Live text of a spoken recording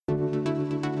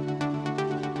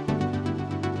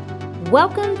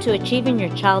Welcome to Achieving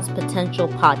Your Child's Potential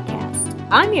podcast.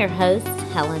 I'm your host,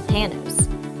 Helen Panos.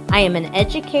 I am an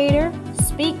educator,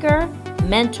 speaker,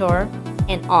 mentor,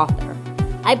 and author.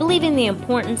 I believe in the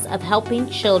importance of helping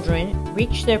children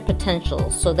reach their potential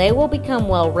so they will become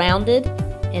well-rounded,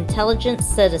 intelligent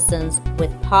citizens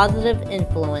with positive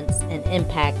influence and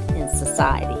impact in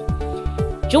society.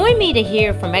 Join me to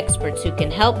hear from experts who can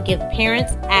help give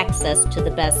parents access to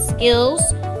the best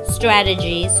skills,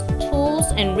 strategies,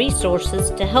 tools, and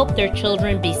resources to help their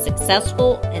children be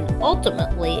successful and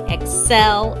ultimately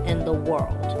excel in the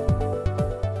world.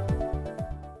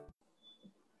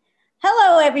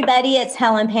 Hello, everybody. It's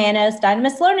Helen Panos,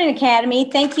 Dynamis Learning Academy.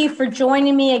 Thank you for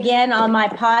joining me again on my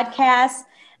podcast,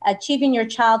 Achieving Your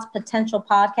Child's Potential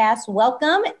podcast.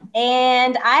 Welcome.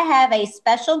 And I have a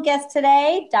special guest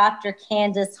today, Dr.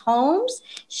 Candace Holmes.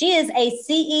 She is a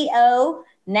CEO,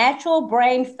 natural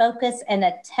brain focus and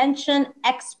attention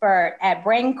expert at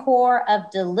BrainCore of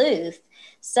Duluth.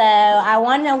 So I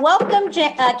want to welcome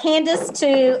Candace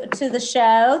to the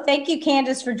show. Thank you,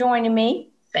 Candace, for joining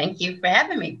me. Thank you for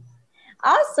having me.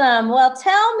 Awesome. Well,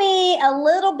 tell me a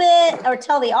little bit, or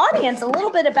tell the audience a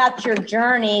little bit about your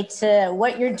journey to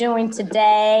what you're doing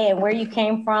today and where you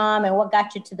came from and what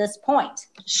got you to this point.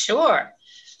 Sure.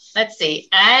 Let's see.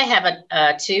 I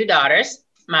have two daughters.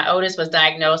 My oldest was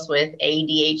diagnosed with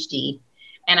ADHD,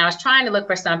 and I was trying to look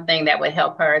for something that would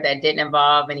help her that didn't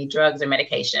involve any drugs or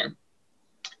medication.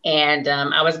 And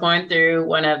I was going through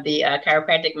one of the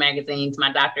chiropractic magazines.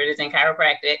 My doctorate is in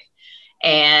chiropractic.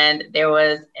 And there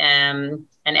was an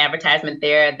advertisement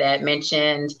there that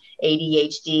mentioned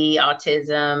ADHD,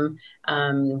 autism,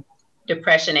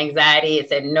 depression, anxiety. It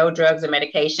said no drugs or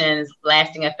medications,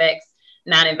 lasting effects,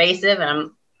 non-invasive.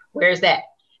 And where's that?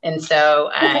 And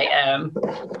so I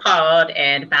called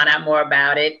and found out more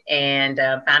about it, and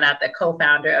found out the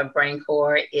co-founder of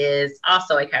BrainCore is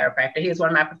also a chiropractor. He was one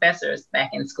of my professors back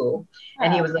in school,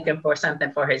 and he was looking for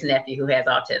something for his nephew who has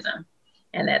autism.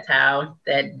 And that's how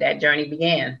that journey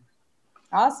began.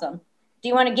 Awesome. Do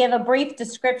you want to give a brief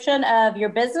description of your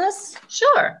business?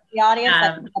 Sure. The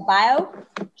audience, a bio?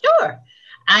 Sure.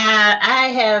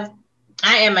 I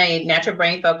am a natural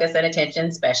brain focus and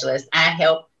attention specialist. I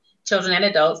help children and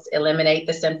adults eliminate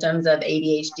the symptoms of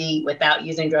ADHD without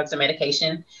using drugs or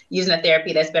medication, using a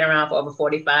therapy that's been around for over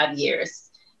 45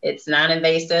 years. It's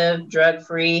non-invasive,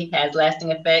 drug-free, has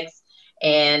lasting effects,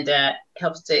 and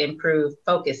helps to improve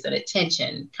focus and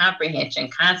attention, comprehension,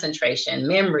 concentration,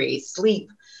 memory,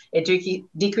 sleep. It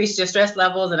decreases your stress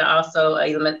levels, and it also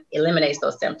eliminates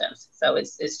those symptoms. So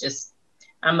it's just,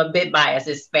 I'm a bit biased.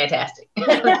 It's fantastic.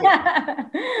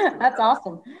 That's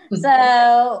awesome.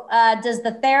 So does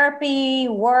the therapy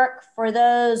work for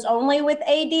those only with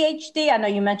ADHD? I know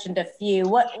you mentioned a few.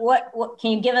 What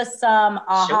can you give us some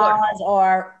ahas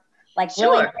or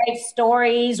really great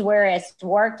stories where it's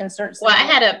worked in certain Well, I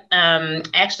had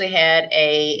actually had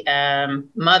a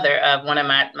mother of one of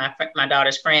my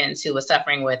daughter's friends who was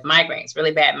suffering with migraines,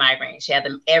 really bad migraines. She had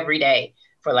them every day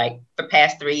for the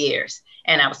past 3 years.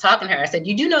 And I was talking to her. I said,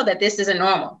 you do know that this isn't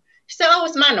normal. She said, oh,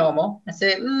 it's my normal. I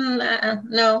said,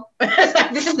 no,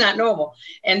 this is not normal.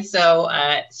 And so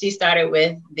she started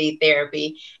with the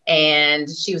therapy, and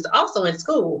she was also in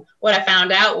school. What I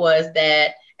found out was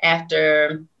that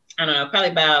after, I don't know, probably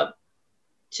about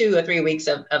 2 or 3 weeks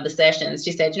of the sessions,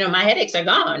 she said, my headaches are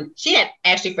gone. She had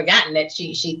actually forgotten that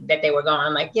that they were gone.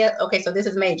 I'm like, yeah, okay, so this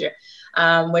is major.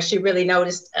 What she really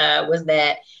noticed was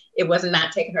that it was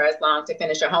not taking her as long to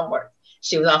finish her homework.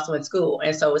 She was also in school.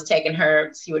 And so it was taking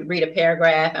her, she would read a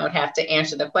paragraph and would have to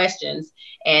answer the questions.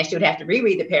 And she would have to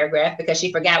reread the paragraph because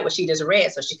she forgot what she just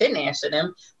read. So she couldn't answer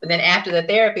them. But then after the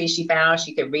therapy, she found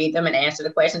she could read them and answer the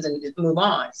questions and just move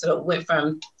on. So it went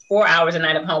from 4 hours a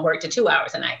night of homework to 2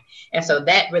 hours a night. And so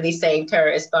that really saved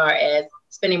her as far as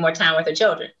spending more time with her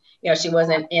children. She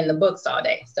wasn't in the books all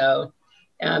day. So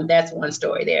that's one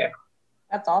story there.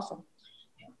 That's awesome.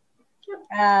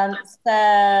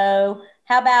 So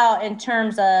how about in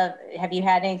terms of, have you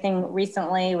had anything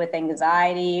recently with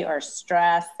anxiety or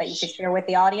stress that you could share with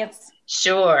the audience?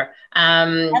 Sure.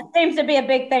 That seems to be a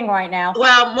big thing right now.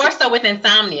 Well, more so with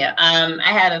insomnia.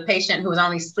 I had a patient who was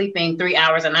only sleeping 3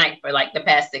 hours a night for the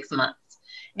past 6 months.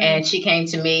 Mm-hmm. And she came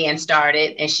to me and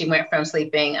she went from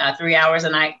sleeping 3 hours a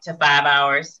night to 5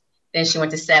 hours. Then she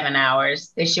went to 7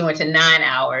 hours. Then she went to 9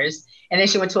 hours. And then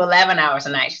she went to 11 hours a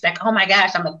night. She's like, oh my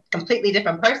gosh, I'm a completely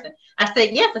different person. I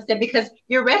said, yes. I said, because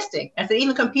you're resting. I said,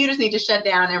 even computers need to shut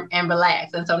down and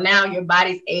relax. And so now your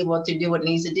body's able to do what it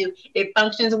needs to do. It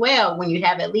functions well when you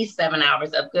have at least 7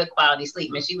 hours of good quality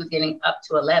sleep. And she was getting up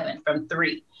to 11 from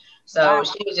 3. So Wow.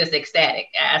 she was just ecstatic.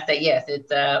 I said, yes, it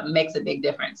makes a big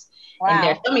difference. Wow. And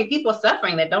there's so many people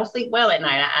suffering that don't sleep well at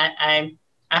night.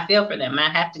 I feel for them. I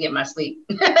have to get my sleep.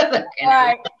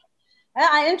 Right.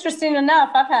 Interesting enough,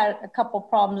 I've had a couple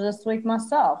problems this week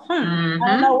myself. Mm-hmm.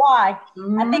 I don't know why.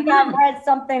 Mm-hmm. I think I've read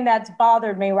something that's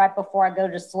bothered me right before I go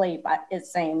to sleep, it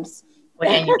seems. Well,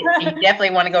 and you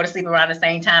definitely want to go to sleep around the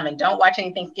same time, and don't watch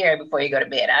anything scary before you go to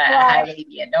bed. I highly,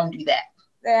 don't do that.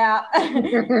 Yeah.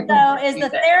 So is the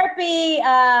therapy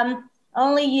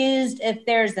only used if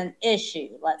there's an issue,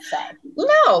 let's say?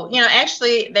 No,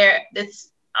 actually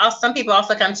some people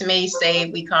also come to me, say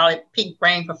we call it peak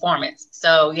brain performance.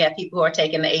 So you have people who are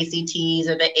taking the ACTs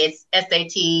or the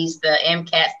SATs, the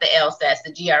MCATs, the LSATs,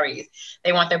 the GREs.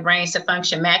 They want their brains to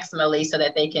function maximally so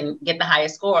that they can get the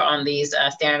highest score on these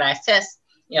standardized tests,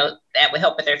 that will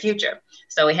help with their future.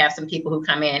 So we have some people who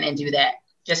come in and do that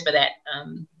just for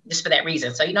that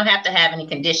reason. So you don't have to have any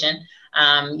condition.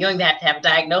 You don't even have to have a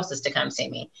diagnosis to come see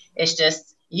me. It's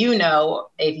just,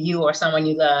 if you or someone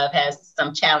you love has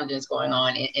some challenges going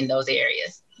on in those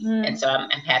areas. And so I'm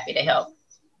happy to help.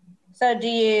 So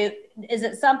is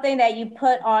it something that you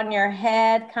put on your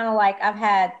head? Kind of like I've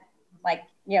had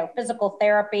physical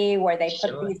therapy where they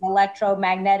put these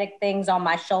electromagnetic things on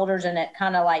my shoulders and it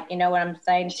kind of like, you know what I'm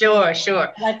saying? Sure. So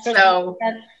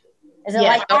is it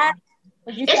like that?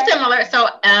 It's similar. So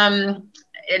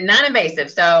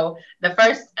non-invasive. So the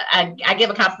first, I give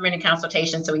a complimentary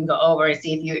consultation so we can go over and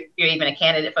see if you're even a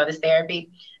candidate for this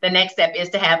therapy. The next step is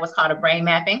to have what's called a brain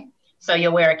mapping. So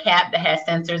you'll wear a cap that has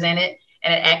sensors in it,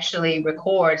 and it actually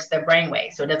records the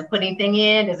brainwave. So it doesn't put anything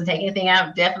in, doesn't take anything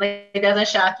out, definitely doesn't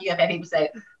shock you. I've had people say,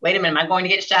 wait a minute, am I going to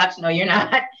get shocked? No, you're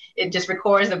not. It just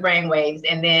records the brainwaves,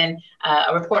 and then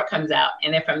a report comes out.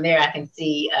 And then from there, I can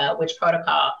see which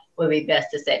protocol will be best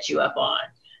to set you up on.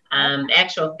 The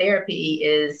actual therapy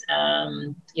is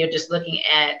you're just looking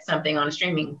at something on a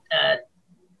streaming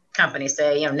company,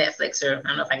 say, Netflix, or I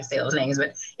don't know if I can say those names,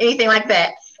 but anything like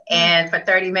that. And for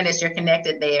 30 minutes, you're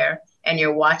connected there and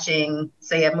you're watching,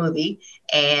 say, a movie.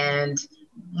 And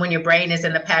when your brain is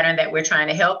in the pattern that we're trying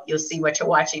to help, you'll see what you're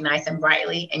watching nice and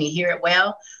brightly and you hear it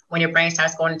well. When your brain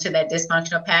starts going into that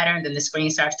dysfunctional pattern, then the screen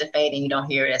starts to fade and you don't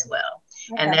hear it as well.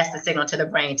 Okay. And that's the signal to the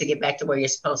brain to get back to where you're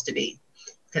supposed to be.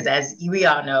 Because as we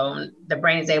all know, the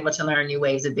brain is able to learn new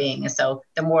ways of being. And so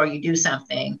the more you do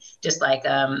something, just like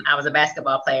I was a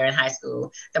basketball player in high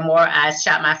school, the more I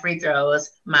shot my free throws,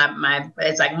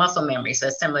 it's like muscle memory. So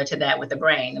it's similar to that with the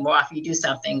brain. The more often you do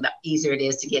something, the easier it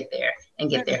is to get there and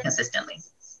get there consistently.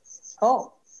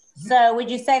 Cool. So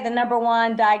would you say the number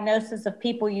one diagnosis of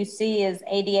people you see is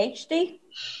ADHD?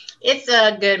 It's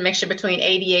a good mixture between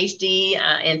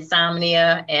ADHD,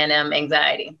 insomnia, and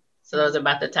anxiety. So those are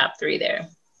about the top three there.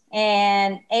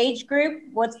 And age group,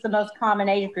 what's the most common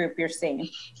age group you're seeing?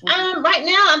 Right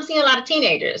now, I'm seeing a lot of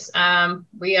teenagers.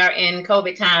 We are in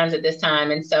COVID times at this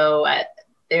time. And so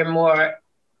they're more,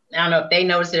 I don't know if they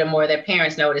notice it or more, their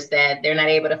parents notice that they're not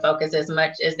able to focus as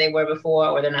much as they were before,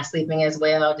 or they're not sleeping as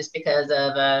well just because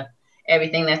of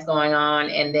everything that's going on.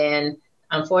 And then,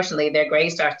 unfortunately, their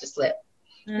grades start to slip.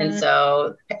 Mm-hmm. And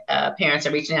so parents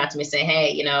are reaching out to me saying,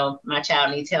 hey, my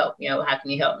child needs help. How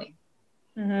can you help me?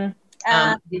 Mm-hmm.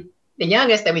 The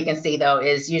youngest that we can see, though,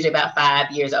 is usually about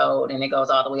 5 years old, and it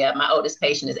goes all the way up. My oldest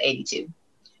patient is 82.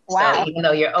 Wow. So even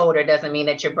though you're older, doesn't mean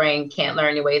that your brain can't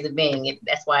learn new ways of being.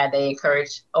 That's why they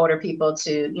encourage older people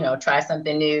to, try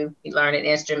something new, learn an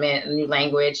instrument, a new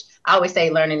language. I always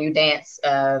say learn a new dance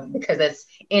because it's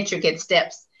intricate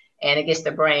steps, and it gets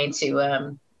the brain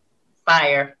to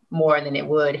fire more than it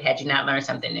would had you not learned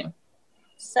something new.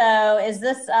 So is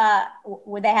this,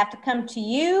 would they have to come to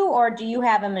you, or do you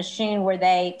have a machine where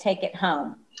they take it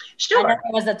home? Sure. I know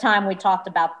there was a time we talked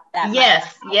about that.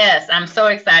 Yes. I'm so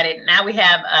excited. Now we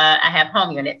have, I have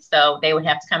home units. So they would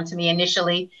have to come to me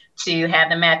initially to have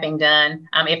the mapping done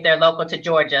if they're local to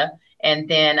Georgia. And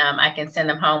then I can send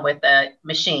them home with a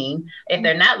machine. If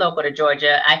they're not local to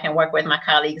Georgia, I can work with my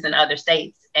colleagues in other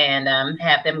states and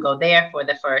have them go there for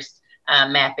the first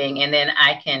mapping, and then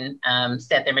I can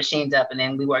set their machines up, and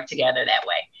then we work together that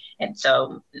way. And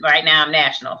so right now I'm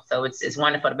national, so it's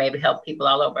wonderful to be able to help people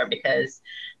all over because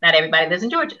not everybody lives in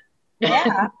Georgia.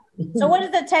 Yeah. So what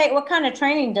does it take? What kind of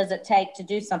training does it take to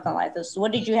do something like this?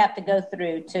 What did you have to go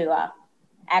through to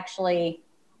actually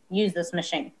use this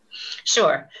machine?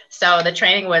 Sure. So the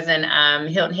training was in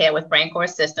Hilton Head with BrainCore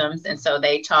Systems. And so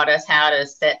they taught us how to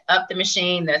set up the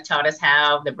machine. They taught us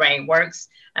how the brain works.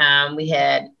 We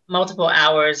had multiple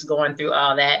hours going through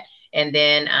all that. And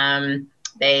then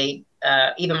they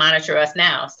even monitor us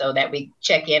now so that we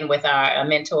check in with our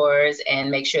mentors and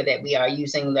make sure that we are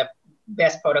using the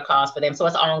best protocols for them. So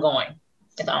it's ongoing.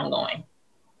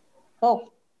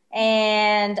 Cool.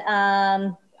 And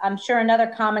I'm sure another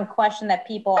common question that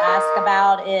people ask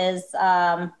about is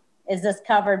this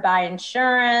covered by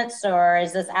insurance, or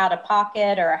is this out of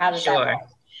pocket, or how does that work?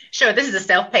 Sure. This is a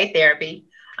self-pay therapy.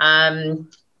 I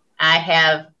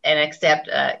have and accept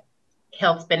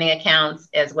health spending accounts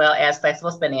as well as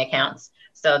flexible spending accounts.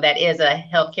 So that is a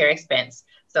healthcare expense.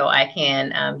 So I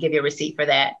can give you a receipt for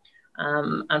that.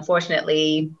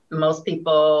 Unfortunately, most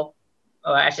people,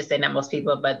 or I should say not most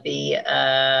people, but the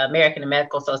American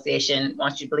Medical Association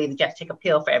wants you to believe that you have to take a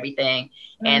pill for everything.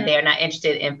 Mm-hmm. And they're not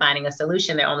interested in finding a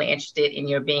solution. They're only interested in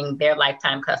your being their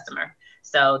lifetime customer.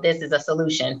 So this is a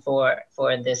solution for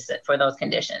those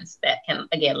conditions that can,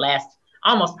 again, last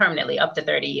almost permanently up to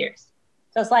 30 years.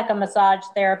 So it's like a massage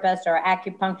therapist or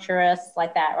acupuncturist,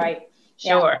 like that, right?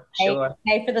 Sure.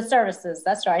 Pay for the services.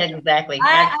 That's right. Exactly.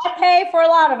 I pay for a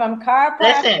lot of them.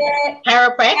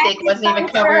 Chiropractic wasn't even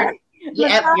covered.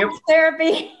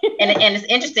 Therapy. and it's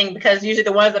interesting because usually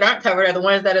the ones that aren't covered are the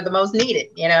ones that are the most needed.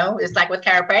 It's like with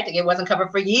chiropractic, it wasn't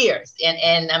covered for years.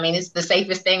 And I mean, it's the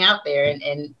safest thing out there.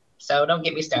 And so don't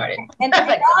get me started. And to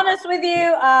be honest with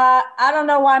you, I don't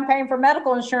know why I'm paying for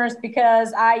medical insurance,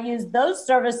 because I use those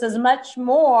services much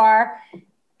more.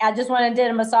 I just went and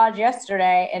did a massage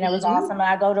yesterday, and it was awesome.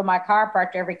 I go to my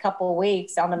chiropractor every couple of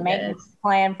weeks on the maintenance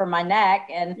plan for my neck.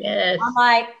 And I'm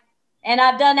like, and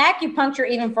I've done acupuncture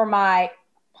even for my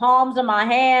palms of my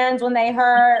hands when they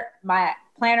hurt, my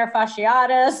plantar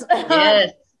fasciitis.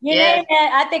 You name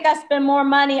it. I think I spend more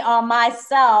money on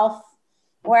myself,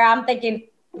 where I'm thinking,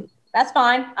 that's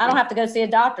fine. I don't have to go see a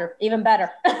doctor. Even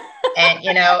better. And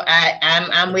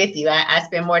I'm with you. I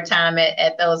spend more time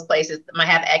at those places. I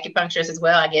have acupuncturists as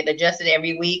well. I get adjusted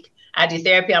every week. I do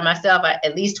therapy on myself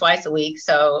at least twice a week.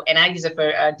 So, and I use it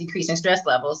for decreasing stress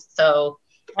levels. So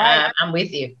I'm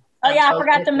with you. Oh yeah, I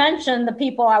forgot to mention the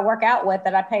people I work out with,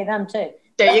 that I pay them too.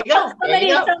 There you go. Somebody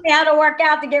showed me how to work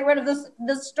out to get rid of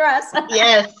the stress.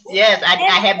 Yes. I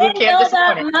have boot camp this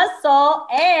morning. Build up muscle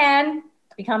and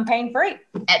become pain-free.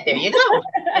 There you go.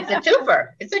 It's a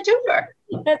twofer.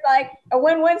 It's like a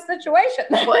win-win situation.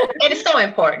 Well, and it's so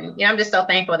important. I'm just so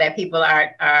thankful that people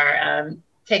are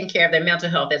taking care of their mental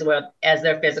health as well as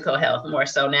their physical health more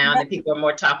so now. That people are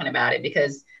more talking about it,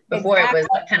 because before it was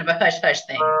kind of a hush-hush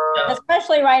thing. So.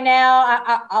 Especially right now,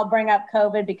 I'll bring up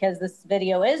COVID because this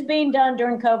video is being done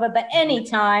during COVID, but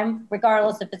anytime,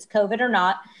 regardless if it's COVID or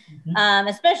not,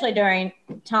 especially during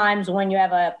times when you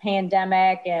have a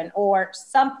pandemic or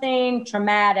something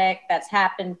traumatic that's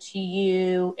happened to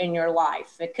you in your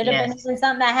life. It could have been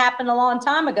something that happened a long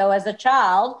time ago as a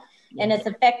child, and it's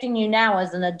affecting you now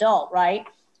as an adult, right?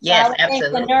 Yes, so I think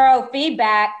the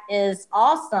neurofeedback is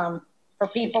awesome for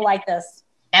people like this.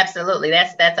 Absolutely.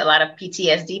 That's a lot of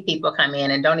PTSD people come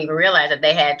in and don't even realize that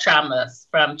they had traumas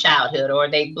from childhood or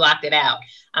they blocked it out.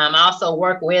 I also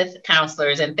work with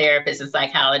counselors and therapists and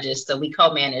psychologists. So we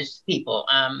co-manage people.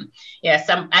 I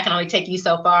can only take you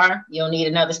so far. You'll need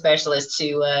another specialist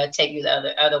to take you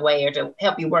the other way, or to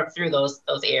help you work through those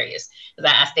areas.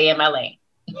 Because I stay in my lane.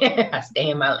 I stay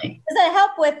in my lane. Does it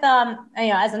help with,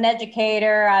 as an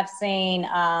educator, I've seen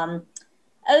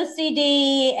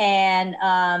OCD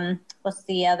and what's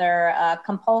the other,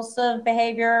 compulsive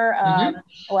behavior?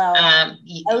 ODD,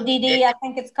 I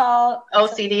think it's called.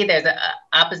 OCD, there's an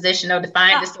oppositional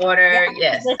defiant disorder.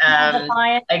 Yes.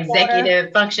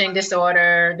 Executive functioning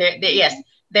disorder.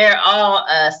 They're all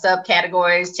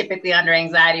subcategories, typically under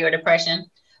anxiety or depression.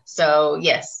 So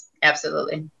yes,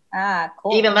 absolutely.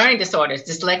 Cool. Even learning disorders,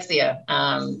 dyslexia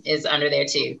is under there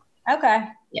too. Okay.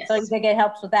 Yes. So you think it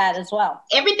helps with that as well?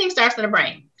 Everything starts in the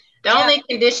brain. The only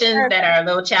conditions that are a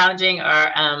little challenging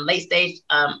are late stage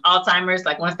Alzheimer's.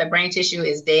 Like once the brain tissue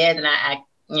is dead, and I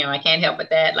can't help with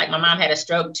that. Like my mom had a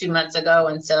stroke 2 months ago,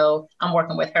 and so I'm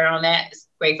working with her on that. It's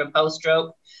great for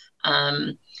post-stroke.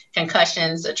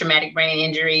 Concussions, traumatic brain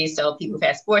injuries. So people who've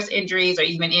had sports injuries or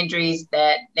even injuries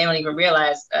that they don't even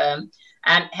realize.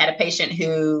 I had a patient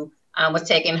who was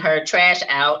taking her trash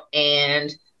out,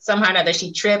 and somehow or another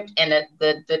she tripped, and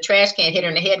the trash can hit her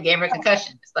in the head, gave her a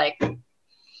concussion. It's like,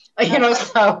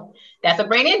 so that's a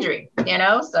brain injury, so.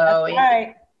 That's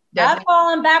right. I've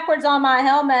fallen backwards on my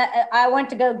helmet. I went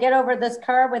to go get over this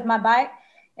curb with my bike,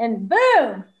 and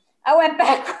boom, I went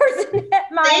backwards and hit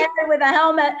my head with a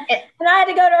helmet. And I had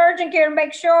to go to urgent care to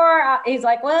make sure. He's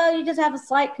like, well, you just have a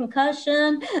slight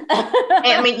concussion.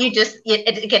 I mean,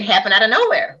 it can happen out of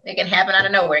nowhere. It can happen out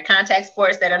of nowhere. Contact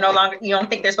sports that are no longer, you don't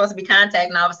think they're supposed to be contact,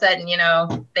 and all of a sudden,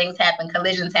 things happen,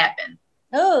 collisions happen.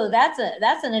 Oh, that's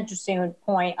an interesting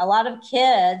point. A lot of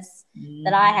kids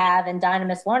that I have in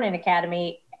Dynamis Learning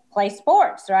Academy play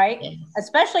sports, right? Yes.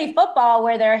 Especially football,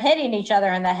 where they're hitting each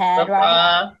other in the head,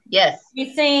 right? Yes.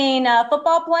 You've seen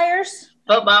football players?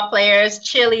 Football players,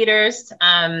 cheerleaders,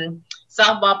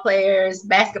 softball players,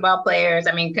 basketball players.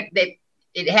 I mean,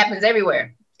 it happens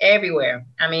everywhere.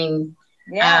 I mean,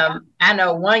 I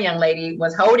know one young lady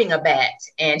was holding a bat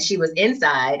and she was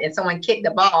inside and someone kicked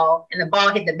the ball and the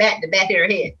ball hit the bat hit her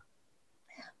head.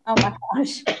 Oh my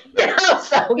gosh.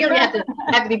 So you don't have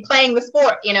to be playing the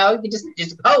sport, you can just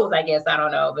pose, I guess. I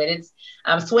don't know, but it's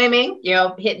swimming,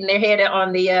 hitting their head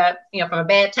on the from a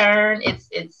bad turn.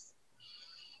 It's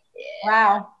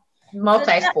wow.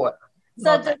 Multi-sport.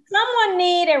 So does someone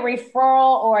need a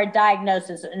referral or a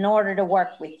diagnosis in order to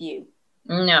work with you?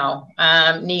 No,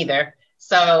 neither.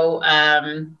 So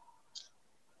no.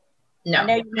 I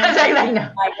know you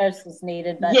mentioned diagnosis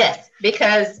needed, but yes,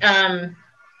 because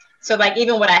so like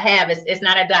even what I have is it's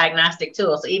not a diagnostic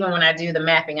tool. So even when I do the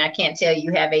mapping, I can't tell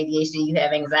you have ADHD, you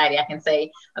have anxiety. I can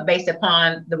say based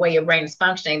upon the way your brain is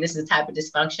functioning, this is the type of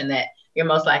dysfunction that you're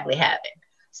most likely having.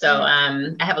 So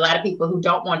I have a lot of people who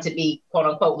don't want to be quote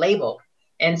unquote labeled.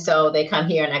 And so they come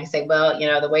here and I can say, well,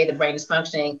 the way the brain is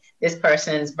functioning, this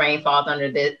person's brain falls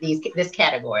under this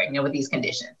category, with these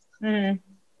conditions. Mm-hmm.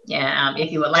 Yeah.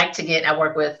 If you would like to I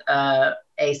work with a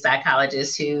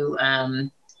psychologist who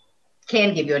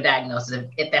can give you a diagnosis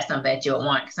if that's something that you would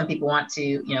want. Some people want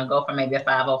to, go from maybe a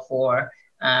 504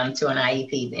 to an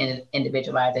IEP, the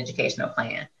individualized educational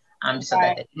plan, so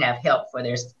that they can have help for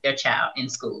their child in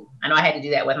school. I know I had to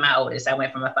do that with my oldest. I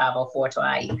went from a 504 to an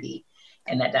IEP,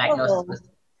 and that diagnosis was.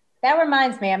 That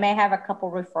reminds me, I may have a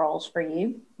couple referrals for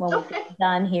you when we're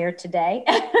done here today.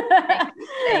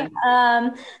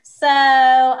 So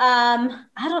I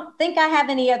don't think I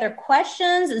have any other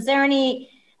questions. Is there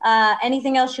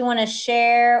anything else you want to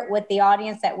share with the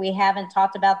audience that we haven't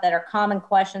talked about that are common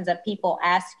questions that people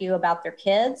ask you about their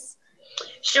kids?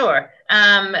 Sure.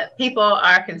 People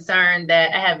are concerned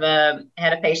that I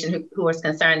had a patient who was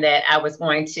concerned that I was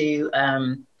going to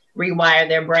rewire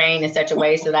their brain in such a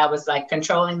way so that I was like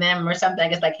controlling them or something. I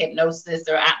guess like hypnosis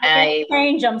or I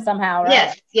change them somehow,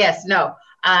 right? Yes. No,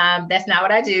 that's not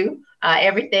what I do.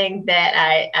 Everything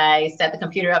that I set the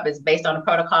computer up is based on a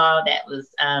protocol that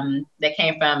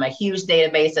came from a huge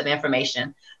database of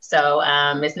information. So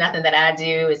it's nothing that I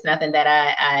do. It's nothing that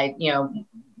I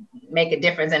make a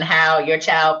difference in how your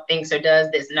child thinks or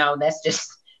does this. No, that's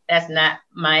not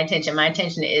my intention. My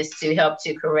intention is to help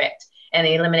to correct and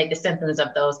eliminate the symptoms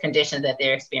of those conditions that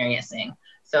they're experiencing.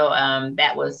 So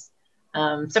that was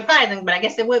surprising, but I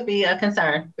guess it would be a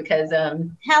concern because.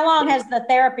 How long has the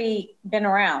therapy been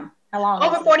around? How long?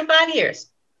 Over 45 years.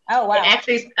 Oh, wow. It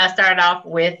actually started off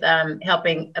with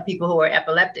helping people who are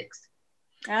epileptics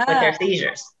with their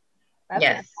seizures. That's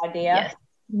a good idea. Yes.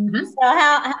 Mm-hmm. So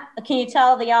how can you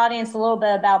tell the audience a little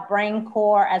bit about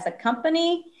BrainCore as a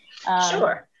company?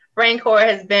 Sure. BrainCore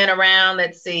has been around,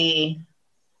 let's see,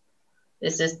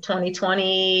 this is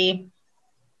 2020.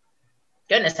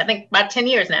 Goodness, I think about 10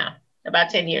 years now.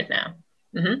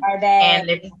 Mm-hmm. Are they and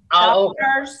it's all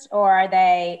doctors or are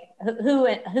they who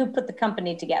put the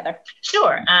company together?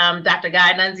 Sure. Dr.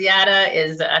 Guy Nunziata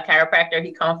is a chiropractor.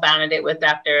 He co-founded it with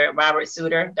Dr. Robert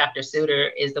Suter. Dr. Suter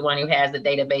is the one who has the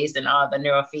database and all the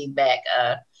neurofeedback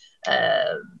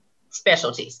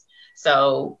specialties.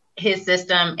 So his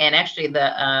system and actually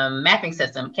the mapping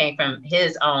system came from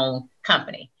his own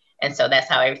company. And so that's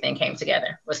how everything came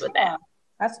together, was with that.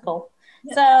 That's cool.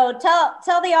 So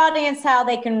tell the audience how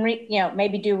they can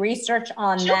maybe do research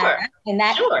on that and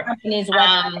that company's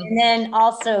website, and then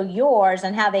also yours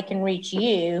and how they can reach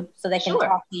you so they can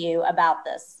talk to you about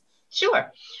this.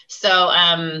 Sure. So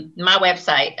my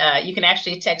website, you can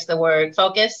actually text the word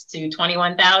focus to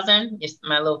 21,000. Just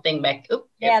my little thing back. Those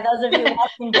of you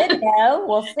watching video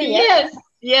will see it.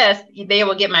 Yes. They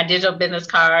will get my digital business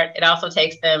card. It also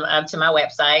takes them to my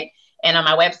website. And on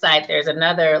my website, there's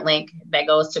another link that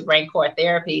goes to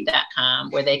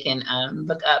braincoretherapy.com where they can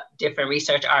look up different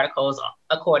research articles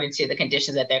according to the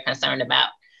conditions that they're concerned about.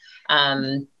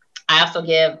 I also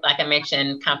give, like I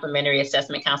mentioned, complimentary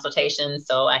assessment consultations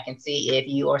so I can see if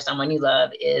you or someone you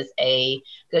love is a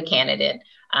good candidate.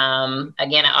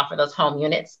 Again, I offer those home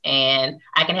units, and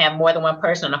I can have more than one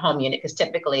person on a home unit because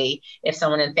typically if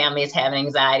someone in the family is having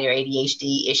anxiety or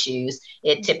ADHD issues,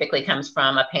 it typically comes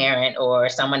from a parent or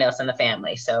someone else in the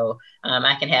family. So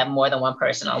I can have more than one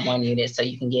person on one unit so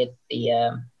you can get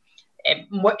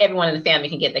everyone in the family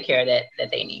can get the care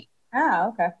that they need.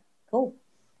 Oh, okay, cool.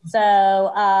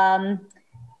 So,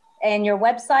 and your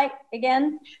website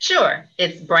again? Sure.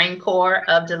 It's BrainCore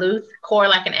of Duluth, core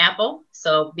like an apple.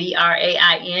 So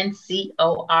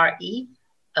BrainCore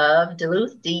of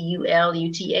Duluth,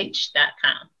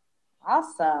 DULUTH.com.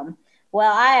 Awesome.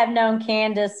 Well, I have known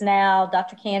Candace now,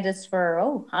 Dr. Candace,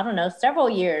 for, several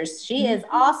years. She is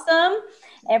awesome.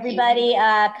 Everybody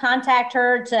contact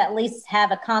her to at least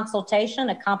have a consultation,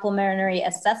 a complimentary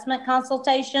assessment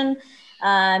consultation.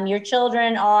 Your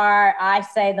children are, I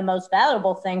say, the most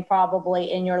valuable thing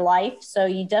probably in your life. So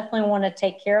you definitely want to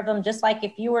take care of them, just like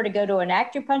if you were to go to an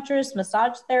acupuncturist,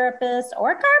 massage therapist,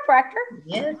 or a chiropractor.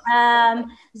 Yes.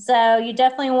 So you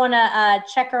definitely want to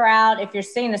check her out if you're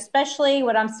seeing, especially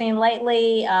what I'm seeing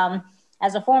lately.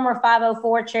 As a former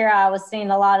 504 chair, I was seeing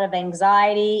a lot of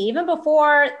anxiety, even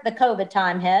before the COVID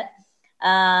time hit.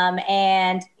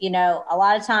 And, a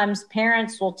lot of times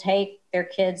parents will take their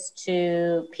kids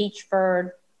to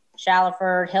Peachford,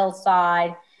 Shallowford,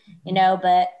 Hillside,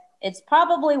 but it's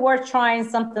probably worth trying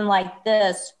something like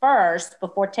this first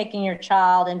before taking your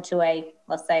child into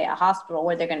let's say a hospital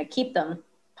where they're going to keep them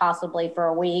possibly for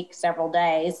a week, several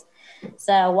days.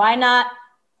 So why not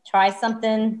try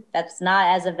something that's not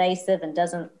as evasive and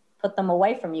doesn't put them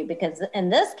away from you? Because in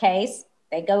this case,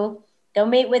 they go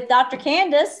meet with Dr.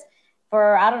 Candace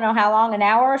for, I don't know how long, an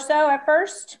hour or so at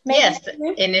first? Maybe. Yes,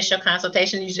 initial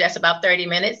consultation, usually that's about 30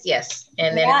 minutes, yes.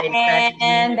 And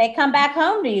then they come back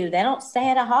home to you. They don't stay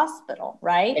at a hospital,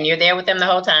 right? And you're there with them the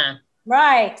whole time.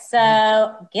 Right,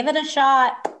 so give it a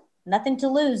shot. Nothing to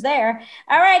lose there.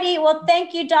 All righty, well,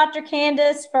 thank you, Dr.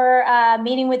 Candace, for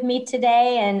meeting with me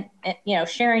today and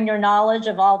sharing your knowledge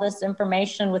of all this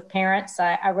information with parents.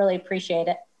 I really appreciate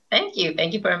it. Thank you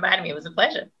for inviting me. It was a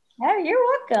pleasure. Oh, you're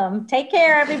welcome. Take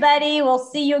care, everybody. We'll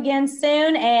see you again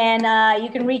soon. And you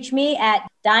can reach me at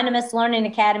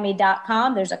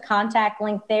dynamislearningacademy.com. There's a contact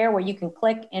link there where you can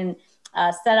click and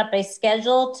set up a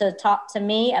schedule to talk to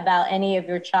me about any of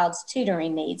your child's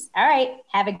tutoring needs. All right.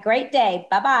 Have a great day.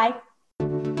 Bye-bye.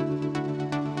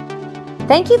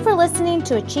 Thank you for listening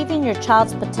to Achieving Your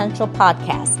Child's Potential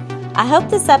podcast. I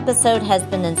hope this episode has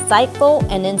been insightful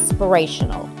and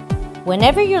inspirational.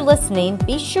 Whenever you're listening,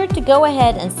 be sure to go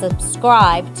ahead and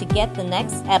subscribe to get the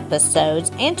next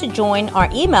episodes and to join our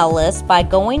email list by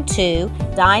going to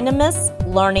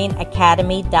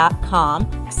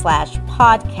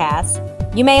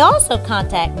dynamislearningacademy.com/podcast. You may also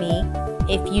contact me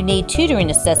if you need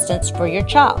tutoring assistance for your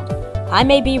child. I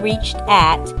may be reached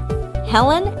at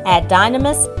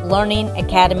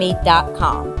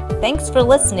helen@dynamislearningacademy.com. Thanks for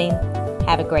listening.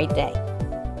 Have a great day.